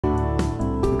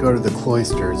go to the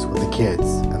cloisters with the kids,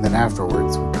 and then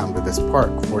afterwards we come to this park,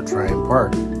 Fort Tryon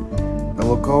Park. I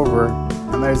look over,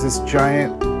 and there's this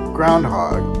giant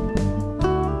groundhog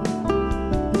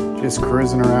just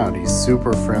cruising around. He's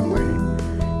super friendly.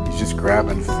 He's just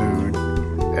grabbing food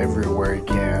everywhere he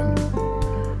can.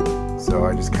 So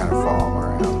I just kind of follow him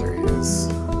around. There he is.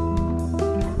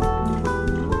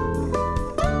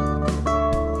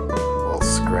 Little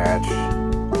scratch.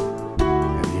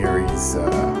 And here he's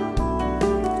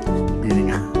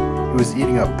he was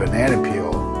eating a banana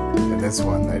peel in this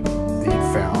one that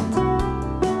he'd found.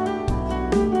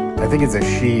 I think it's a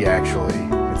she, actually.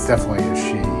 It's definitely a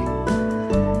she.